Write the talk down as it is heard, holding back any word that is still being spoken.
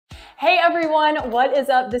Hey everyone, what is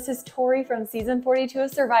up? This is Tori from season 42 of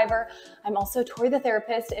Survivor. I'm also Tori the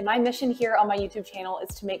Therapist, and my mission here on my YouTube channel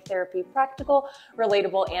is to make therapy practical,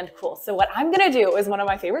 relatable, and cool. So what I'm gonna do is one of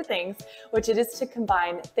my favorite things, which it is to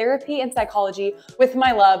combine therapy and psychology with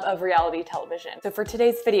my love of reality television. So for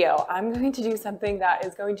today's video, I'm going to do something that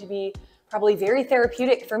is going to be probably very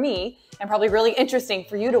therapeutic for me and probably really interesting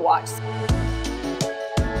for you to watch.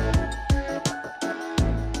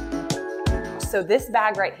 So this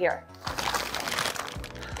bag right here,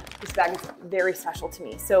 this bag is very special to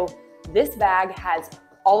me. So this bag has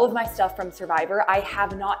all of my stuff from Survivor. I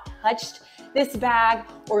have not touched this bag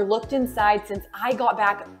or looked inside since I got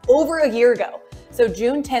back over a year ago. So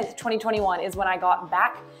June 10th, 2021 is when I got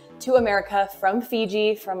back to America from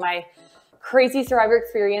Fiji, from my crazy Survivor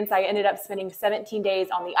experience. I ended up spending 17 days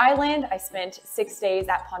on the island. I spent 6 days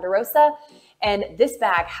at Ponderosa, and this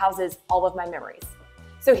bag houses all of my memories.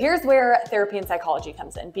 So here's where therapy and psychology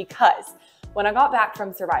comes in, because when I got back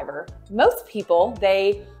from Survivor, most people,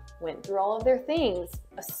 they went through all of their things.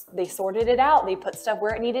 They sorted it out. They put stuff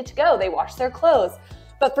where it needed to go. They washed their clothes.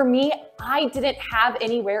 But for me, I didn't have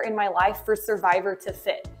anywhere in my life for Survivor to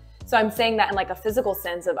fit. So I'm saying that in like a physical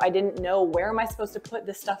sense of I didn't know, where am I supposed to put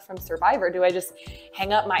this stuff from Survivor? Do I just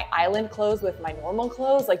hang up my island clothes with my normal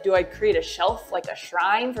clothes? Like, do I create a shelf, like a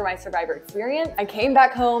shrine for my Survivor experience? I came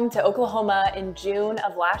back home to Oklahoma in June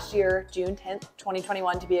of last year, June 10th,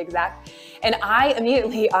 2021 to be exact. And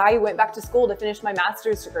I went back to school to finish my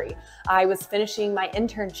master's degree. I was finishing my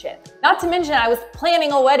internship. Not to mention I was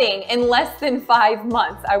planning a wedding in less than 5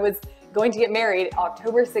 months. I was going to get married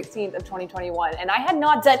October 16th of 2021. And I had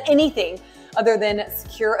not done anything other than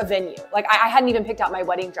secure a venue. Like I hadn't even picked out my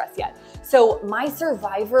wedding dress yet. So my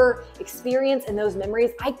Survivor experience and those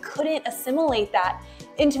memories, I couldn't assimilate that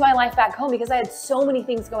into my life back home because I had so many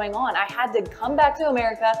things going on. I had to come back to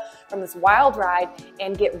America from this wild ride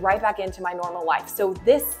and get right back into my normal life. So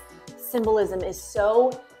this symbolism is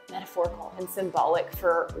so metaphorical and symbolic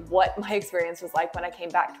for what my experience was like when I came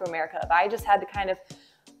back to America. If I just had to kind of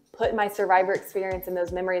put my Survivor experience and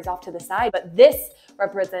those memories off to the side. But this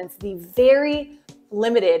represents the very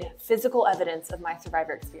limited physical evidence of my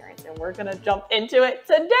Survivor experience. And we're gonna jump into it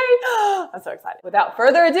today. I'm so excited. Without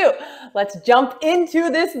further ado, let's jump into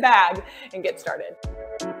this bag and get started.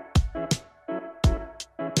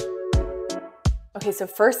 Okay, so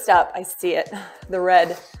first up, I see it, the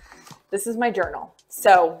red. This is my journal.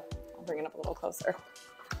 So I'll bring it up a little closer.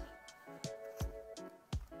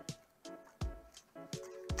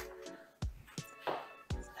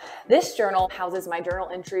 This journal houses my journal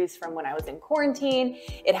entries from when I was in quarantine.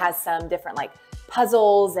 It has some different like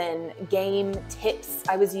puzzles and game tips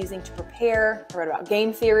I was using to prepare. I wrote about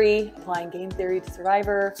game theory, applying game theory to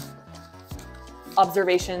Survivor,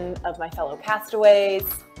 observation of my fellow castaways.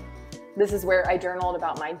 This is where I journaled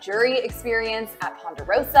about my jury experience at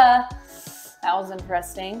Ponderosa. That was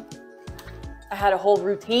interesting. I had a whole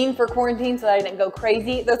routine for quarantine so that I didn't go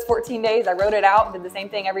crazy those 14 days. I wrote it out, did the same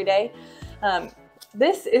thing every day.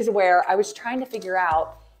 This is where I was trying to figure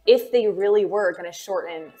out if they really were going to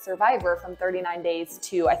shorten Survivor from 39 days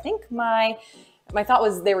to, I think my thought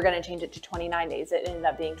was they were going to change it to 29 days. It ended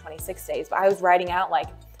up being 26 days. But I was writing out like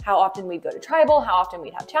how often we'd go to tribal, how often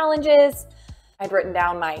we'd have challenges. I'd written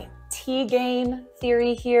down my T game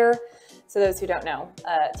theory here. So those who don't know,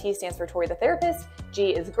 T stands for Tori the Therapist,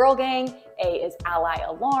 G is Girl Gang, A is Ally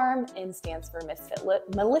Alarm, N stands for Misfit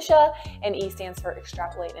Militia, and E stands for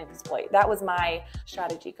Extrapolate and Exploit. That was my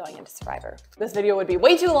strategy going into Survivor. This video would be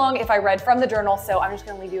way too long if I read from the journal, so I'm just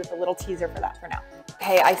gonna leave you with a little teaser for that for now.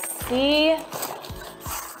 Okay, I see,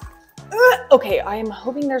 okay, I'm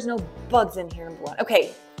hoping there's no bugs in here and blood.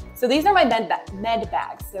 Okay, so these are my med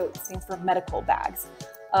bags, so it stands for medical bags.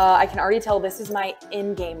 I can already tell this is my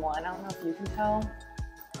in-game one. I don't know if you can tell,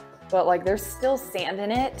 but like there's still sand in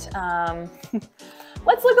it.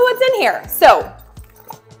 Let's look at what's in here. So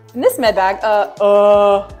in this med bag,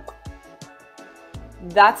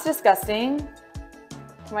 that's disgusting.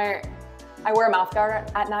 I wear a mouth guard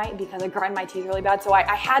at night because I grind my teeth really bad. So I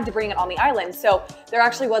had to bring it on the island. So there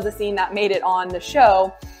actually was a scene that made it on the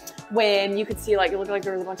show when you could see like, it looked like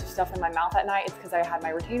there was a bunch of stuff in my mouth at night. It's because I had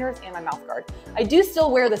my retainers and my mouth guard. I do still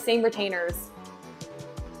wear the same retainers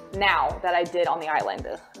now that I did on the island.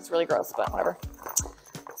 It's really gross, but whatever.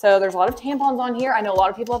 So there's a lot of tampons on here. I know a lot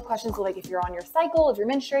of people have questions like if you're on your cycle, if you're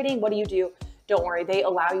menstruating, what do you do? Don't worry, they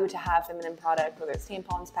allow you to have feminine product, whether it's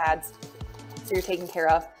tampons, pads, so you're taken care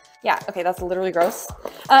of. Yeah, okay, that's literally gross.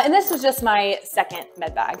 And this was just my second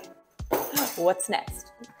med bag. What's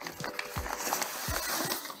next?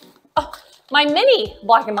 My mini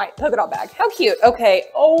black and white polka dot bag. How cute. Okay.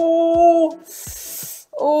 Oh,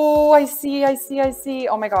 Oh, I see.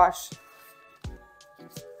 Oh my gosh.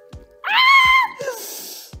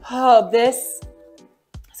 Oh,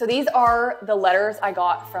 so these are the letters I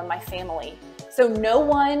got from my family. So no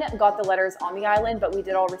one got the letters on the island, but we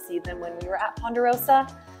did all receive them when we were at Ponderosa.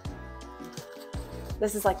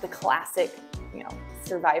 This is like the classic, you know,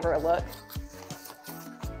 survivor look.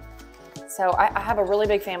 So I have a really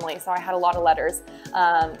big family, so I had a lot of letters.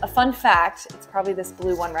 A fun fact, it's probably this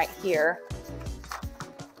blue one right here.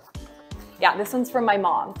 Yeah, this one's from my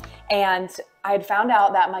mom. And I had found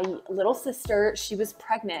out that my little sister, she was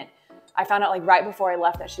pregnant. I found out like right before I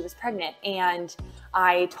left that she was pregnant. And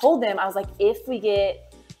I told them, I was like, if we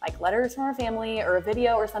get like letters from our family or a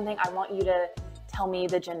video or something, I want you to tell me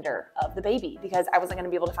the gender of the baby, because I wasn't gonna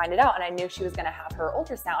be able to find it out. And I knew she was gonna have her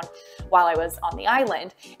ultrasound while I was on the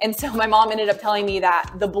island. And so my mom ended up telling me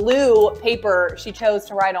that the blue paper she chose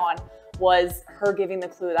to write on was her giving the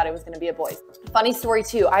clue that it was gonna be a boy. Funny story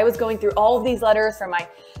too, I was going through all of these letters from my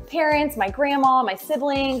parents, my grandma, my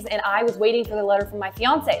siblings, and I was waiting for the letter from my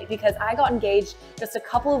fiance because I got engaged just a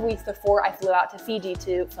couple of weeks before I flew out to Fiji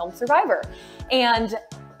to film Survivor. And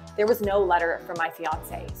there was no letter from my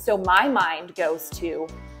fiance. So my mind goes to,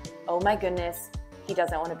 oh my goodness, he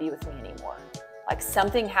doesn't want to be with me anymore. Like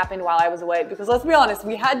something happened while I was away, because let's be honest,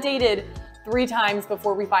 we had dated 3 times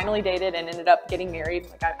before we finally dated and ended up getting married.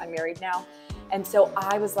 Like I'm married now. And so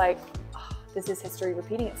I was like, oh, this is history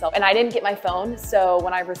repeating itself. And I didn't get my phone. So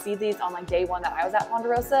when I received these on like day 1 that I was at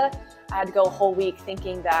Ponderosa, I had to go a whole week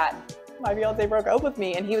thinking that my fiance broke up with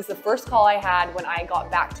me. And he was the first call I had when I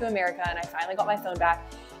got back to America and I finally got my phone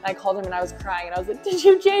back. And I called him and I was crying and I was like, did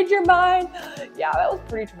you change your mind? Yeah, that was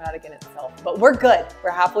pretty traumatic in itself, but we're good. We're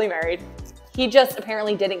happily married. He just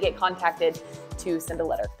apparently didn't get contacted to send a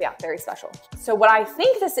letter. Yeah, very special. So what I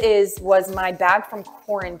think this was my bag from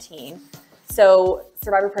quarantine. So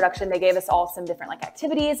Survivor Production, they gave us all some different like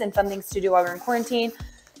activities and fun things to do while we were in quarantine.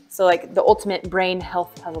 So like the ultimate brain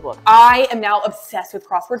health puzzle book. I am now obsessed with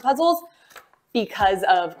crossword puzzles because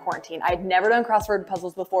of quarantine. I had never done crossword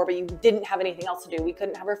puzzles before, but you didn't have anything else to do. We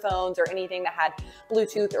couldn't have our phones or anything that had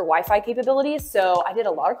Bluetooth or Wi-Fi capabilities. So I did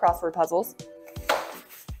a lot of crossword puzzles.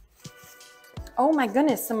 Oh my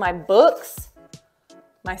goodness, some of my books,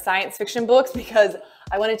 my science fiction books, because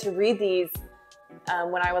I wanted to read these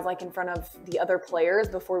when I was like in front of the other players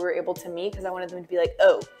before we were able to meet, because I wanted them to be like,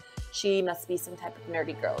 oh, she must be some type of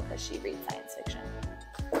nerdy girl because she reads science fiction.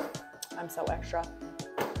 I'm so extra.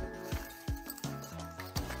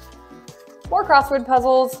 More crossword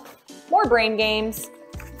puzzles, more brain games,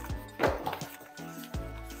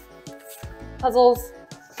 puzzles.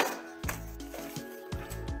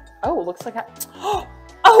 Oh, looks like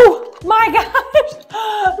oh my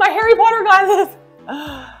gosh, my Harry Potter glasses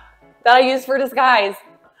that I used for disguise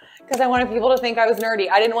because I wanted people to think I was nerdy.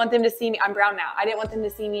 I didn't want them to see me. I'm brown now. I didn't want them to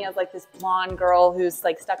see me as like this blonde girl who's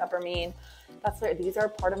like stuck up or mean. That's what these are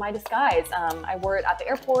part of my disguise. I wore it at the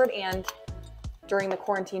airport and during the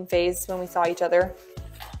quarantine phase when we saw each other.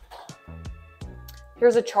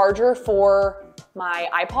 Here's a charger for my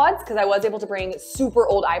iPods because I was able to bring super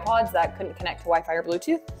old iPods that couldn't connect to Wi-Fi or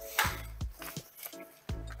Bluetooth.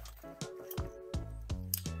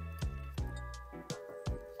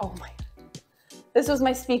 Oh my, this was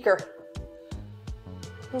my speaker.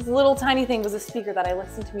 This little tiny thing was a speaker that I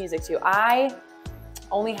listened to music to. I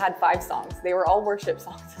only had 5 songs. They were all worship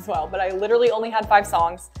songs as well, but I literally only had 5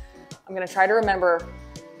 songs. I'm gonna try to remember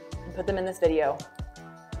and put them in this video.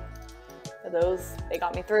 But those, they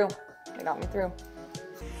got me through. They got me through.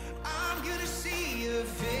 I'm gonna see a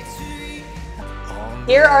victory.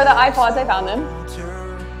 Here are the iPods, I found them.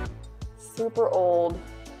 Super old.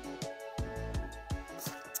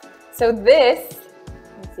 So this,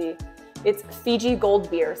 let's see, it's Fiji Gold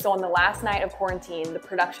beer. So on the last night of quarantine, the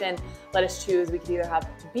production let us choose. We could either have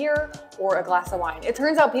beer or a glass of wine. It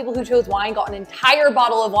turns out people who chose wine got an entire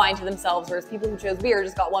bottle of wine to themselves, whereas people who chose beer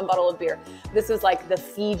just got 1 bottle of beer. This was like the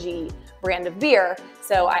Fiji brand of beer.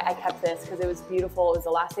 So I kept this because it was beautiful. It was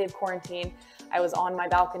the last day of quarantine. I was on my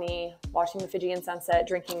balcony watching the Fijian sunset,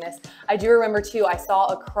 drinking this. I do remember too, I saw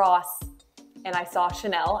a cross and I saw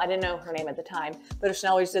Chanel. I didn't know her name at the time, but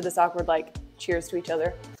Chanel always did this awkward like cheers to each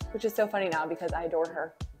other, which is so funny now because I adore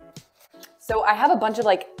her. So I have a bunch of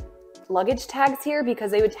like luggage tags here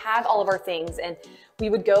because they would tag all of our things and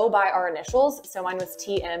we would go by our initials. So mine was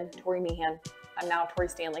TM, Tori Meehan. I'm now Tori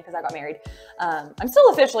Stanley because I got married. I'm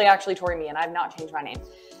still officially actually Tori Meehan. I have not changed my name.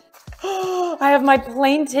 I have my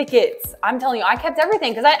plane tickets. I'm telling you, I kept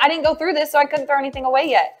everything because I didn't go through this, so I couldn't throw anything away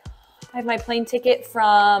yet. I have my plane ticket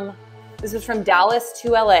from, this was from Dallas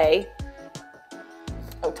to LA.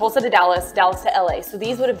 Tulsa to Dallas, Dallas to LA. So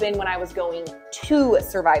these would have been when I was going to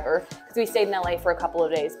Survivor, because we stayed in LA for a couple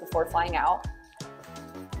of days before flying out.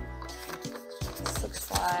 This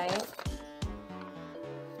looks like,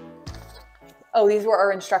 oh, these were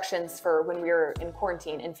our instructions for when we were in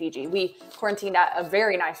quarantine in Fiji. We quarantined at a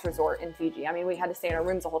very nice resort in Fiji. I mean, we had to stay in our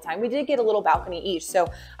rooms the whole time. We did get a little balcony each, so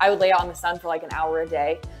I would lay out in the sun for like an hour a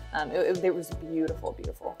day. It was beautiful,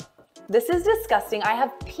 beautiful. This is disgusting. I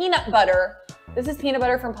have peanut butter. This is peanut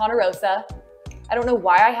butter from Ponderosa. I don't know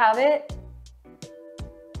why I have it.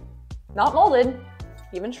 Not molded,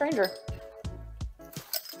 even stranger.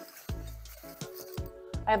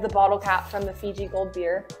 I have the bottle cap from the Fiji Gold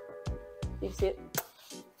beer. You see it?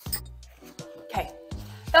 Okay,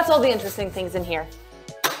 that's all the interesting things in here.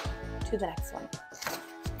 To the next one.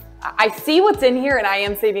 I see what's in here, and I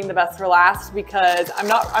am saving the best for last because I'm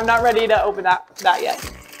not ready to open that yet.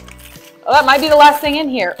 Oh, that might be the last thing in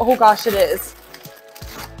here. Oh gosh, it is.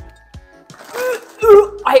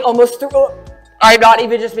 I almost threw up. I'm not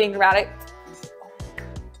even just being dramatic.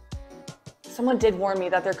 Someone did warn me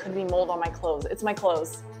that there could be mold on my clothes. It's my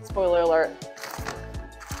clothes. Spoiler alert.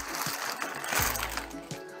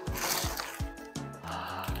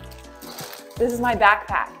 This is my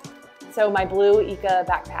backpack. So my blue Ika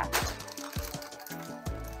backpack.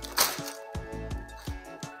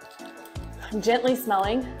 I'm gently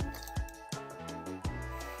smelling.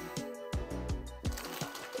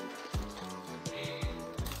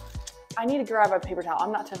 I need to grab a paper towel.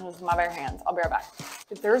 I'm not touching this with my bare hands. I'll be right back.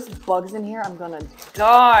 If there's bugs in here, I'm gonna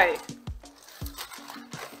die.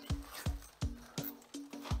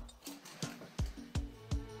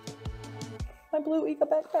 My blue Ika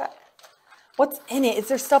backpack. What's in it? Is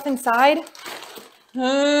there stuff inside?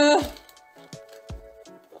 Oh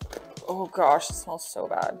gosh, it smells so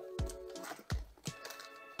bad.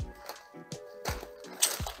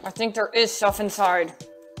 I think there is stuff inside.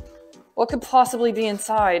 What could possibly be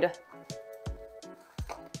inside?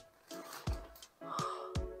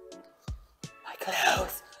 My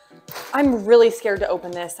clothes. I'm really scared to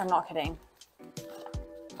open this. I'm not kidding.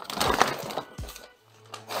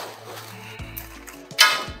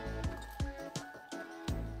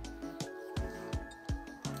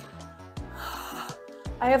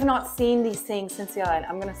 I have not seen these things since the island.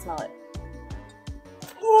 I'm gonna smell it.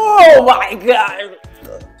 Oh my God.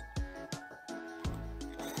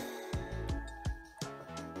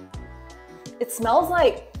 It smells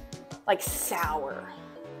like sour.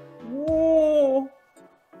 Ooh.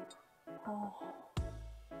 Oh.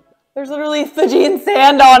 There's literally Fijian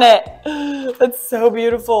sand on it. That's so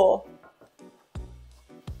beautiful.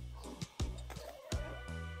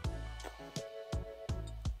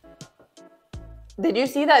 Did you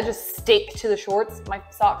see that just stick to the shorts? My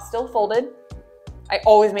socks still folded. I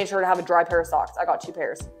always made sure to have a dry pair of socks. I got 2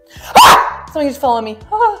 pairs. Ah! Something just fell on me.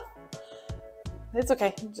 Ah! It's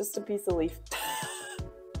okay, just a piece of leaf.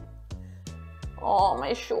 Oh,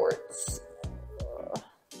 my shorts.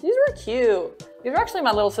 These were cute. These are actually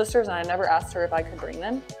my little sister's, and I never asked her if I could bring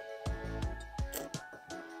them.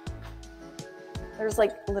 There's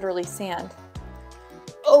like literally sand.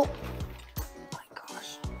 Oh.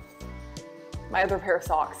 My other pair of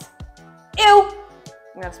socks. Ew!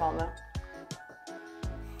 I'm gonna smell them though.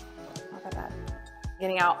 Not that bad.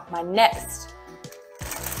 Getting out my next.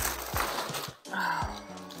 Oh.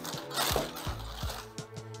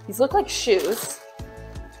 These look like shoes.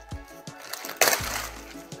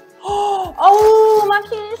 Oh, my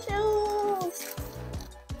cute shoes.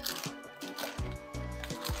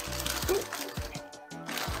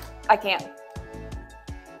 I can't.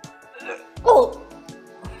 Oh.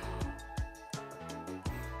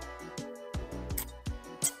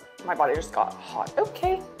 My body just got hot.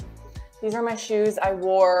 Okay. These are my shoes I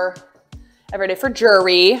wore every day for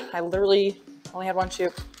jury. I literally only had 1 shoe.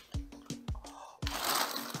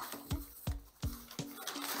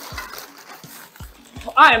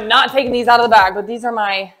 I am not taking these out of the bag, but these are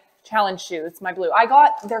my challenge shoes, my blue.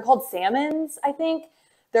 They're called Salmons, I think.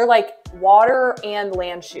 They're like water and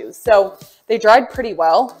land shoes. So they dried pretty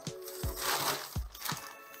well.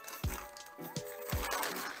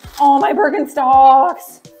 Oh, my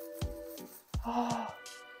Birkenstocks.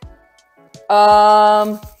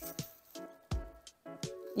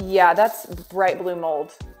 Yeah, that's bright blue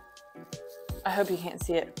mold. I hope you can't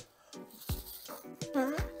see it.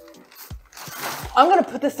 I'm gonna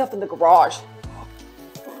put this stuff in the garage.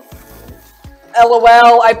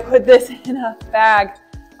 LOL, I put this in a bag.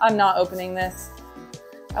 I'm not opening this.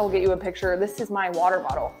 I will get you a picture. This is my water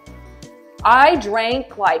bottle. I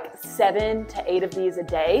drank like 7 to 8 of these a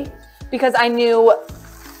day because I knew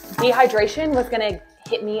dehydration was gonna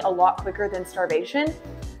hit me a lot quicker than starvation.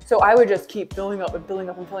 So I would just keep filling up and filling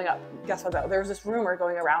up and filling up. Guess what though? There's this rumor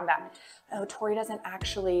going around that, oh, Tori doesn't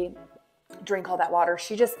actually drink all that water.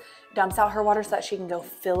 She just dumps out her water so that she can go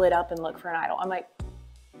fill it up and look for an idol. I'm like,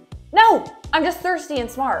 no, I'm just thirsty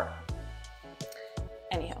and smart.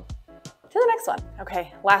 Anywho, to the next one.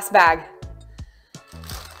 Okay, last bag.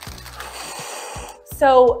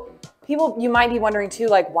 So people, you might be wondering too,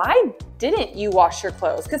 like, why didn't you wash your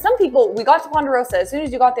clothes? Because some people, we got to Ponderosa, as soon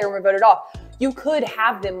as you got there and we voted off, you could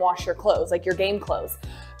have them wash your clothes, like your game clothes.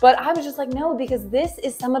 But I was just like, no, because this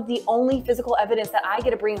is some of the only physical evidence that I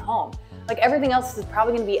get to bring home. Like everything else is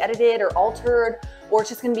probably gonna be edited or altered, or it's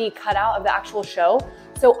just gonna be cut out of the actual show.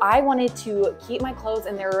 So I wanted to keep my clothes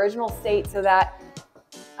in their original state so that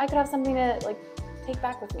I could have something to like take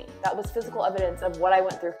back with me. That was physical evidence of what I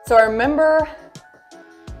went through. So I remember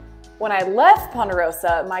when I left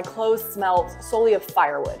Ponderosa, my clothes smelled solely of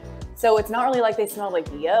firewood. So it's not really like they smelled like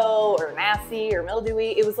BO or nasty or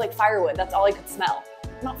mildewy. It was like firewood. That's all I could smell.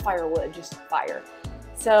 Not firewood, just fire.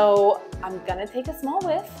 So I'm gonna take a small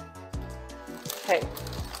whiff. Okay,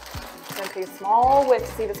 I'm gonna take a small whiff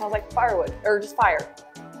to see if it smells like firewood or just fire.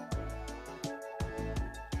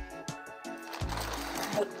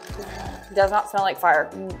 It does not smell like fire.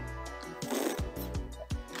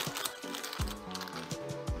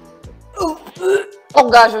 Oh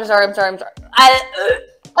gosh, I'm sorry.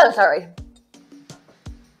 I'm sorry.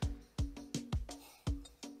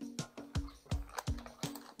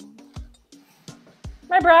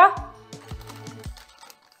 My bra.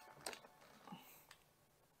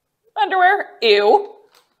 Underwear. Ew.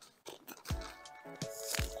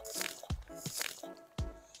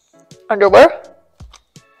 Underwear.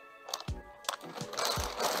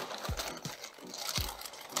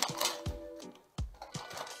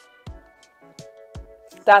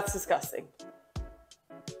 That's disgusting.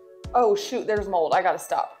 Oh shoot, there's mold. I gotta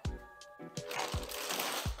stop.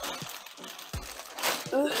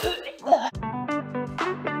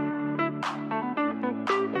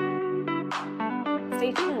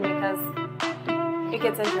 Stay tuned because it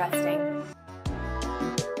gets interesting.